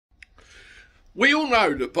We all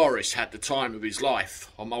know that Boris had the time of his life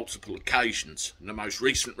on multiple occasions, and the most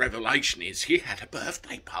recent revelation is he had a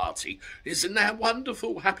birthday party. Isn't that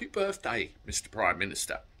wonderful? Happy birthday, Mr. Prime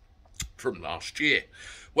Minister, from last year,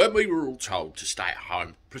 when we were all told to stay at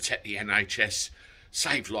home, protect the NHS,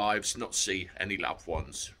 save lives, not see any loved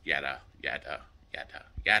ones, yada, yada, yada,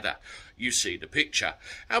 yada. You see the picture,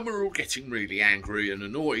 and we're all getting really angry and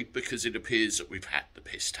annoyed because it appears that we've had the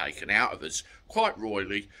piss taken out of us, quite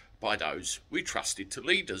royally, by those we trusted to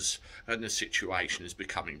lead us, and the situation is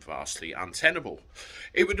becoming vastly untenable.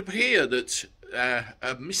 It would appear that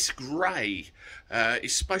Miss Gray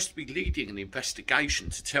is supposed to be leading an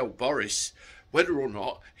investigation to tell Boris whether or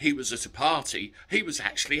not he was at a party he was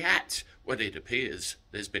actually at, when it appears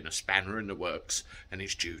there's been a spanner in the works and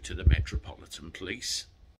is due to the Metropolitan Police.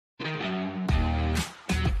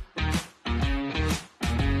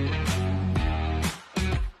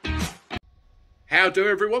 How do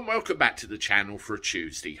everyone? Welcome back to the channel for a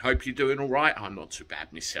Tuesday. Hope you're doing alright. I'm not too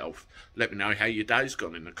bad myself. Let me know how your day's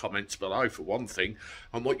gone in the comments below for one thing,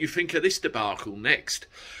 and what you think of this debacle next.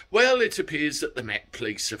 Well, it appears that the Met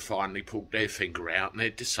Police have finally pulled their finger out and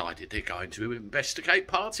they've decided they're going to investigate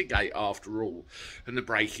Partygate after all. And the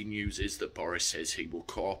breaking news is that Boris says he will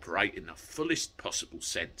cooperate in the fullest possible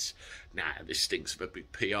sense. Now, this stinks of a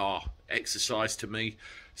big PR exercise to me.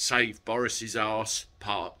 Save Boris's arse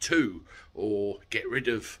part 2, or get rid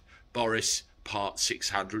of Boris part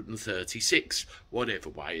 636. Whatever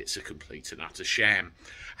way, it's a complete and utter sham.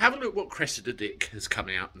 Have a look what Cressida Dick has come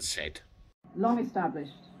out and said. Long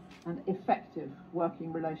established and effective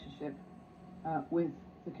working relationship with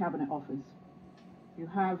the Cabinet Office. You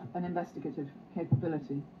have an investigative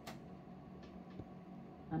capability,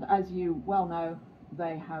 and as you well know,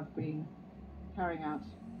 they have been carrying out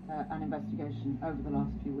an investigation over the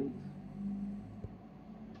last few weeks.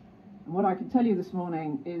 And what I can tell you this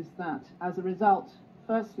morning is that as a result,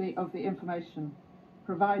 firstly, of the information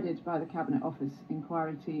provided by the Cabinet Office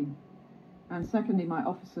inquiry team, and secondly, my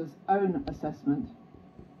officer's own assessment,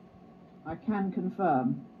 I can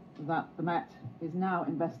confirm that the Met is now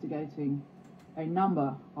investigating a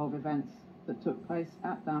number of events that took place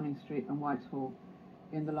at Downing Street and Whitehall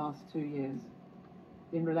in the last 2 years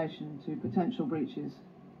in relation to potential breaches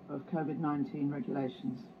of COVID-19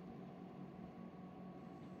 regulations.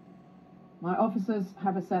 My officers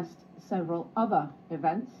have assessed several other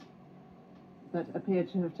events that appear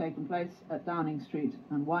to have taken place at Downing Street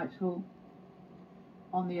and Whitehall.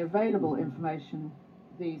 On the available information,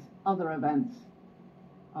 these other events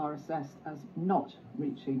are assessed as not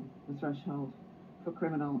reaching the threshold for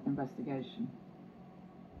criminal investigation.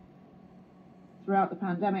 Throughout the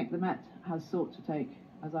pandemic, the Met has sought to take,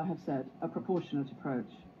 as I have said, a proportionate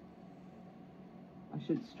approach. I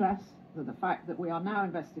should stress that the fact that we are now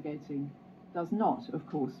investigating does not, of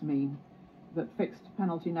course, mean that fixed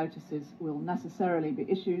penalty notices will necessarily be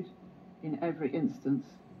issued in every instance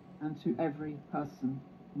and to every person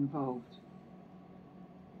involved.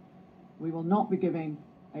 We will not be giving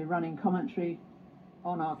a running commentary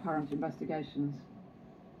on our current investigations,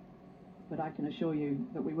 but I can assure you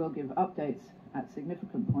that we will give updates at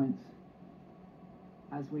significant points,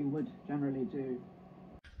 as we would generally do.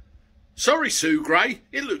 Sorry, Sue Gray,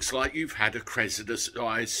 it looks like you've had a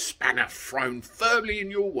Cressida-sized spanner thrown firmly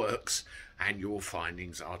in your works, and your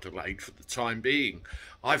findings are delayed for the time being.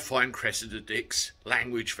 I find Cressida Dick's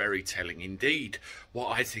language very telling indeed. What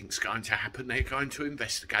I think's going to happen, they're going to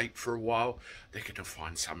investigate for a while. They're going to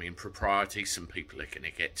find some impropriety. Some people are going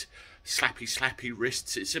to get slappy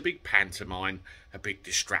wrists. It's a big pantomime, a big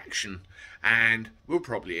distraction, and we'll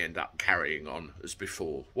probably end up carrying on as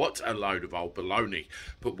before. What a load of old baloney.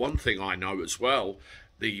 But one thing I know as well,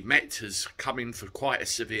 the Met has come in for quite a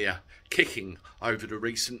severe kicking over the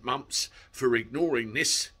recent months for ignoring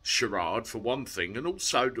this charade, for one thing, and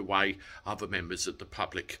also the way other members of the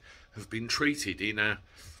public have been treated in a,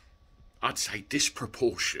 I'd say,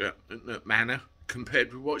 disproportionate manner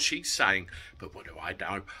compared with what she's saying. But what do I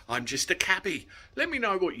know? I'm just a cabby. Let me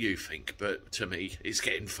know what you think, but to me, it's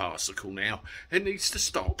getting farcical now. It needs to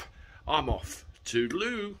stop. I'm off.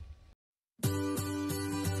 Toodaloo.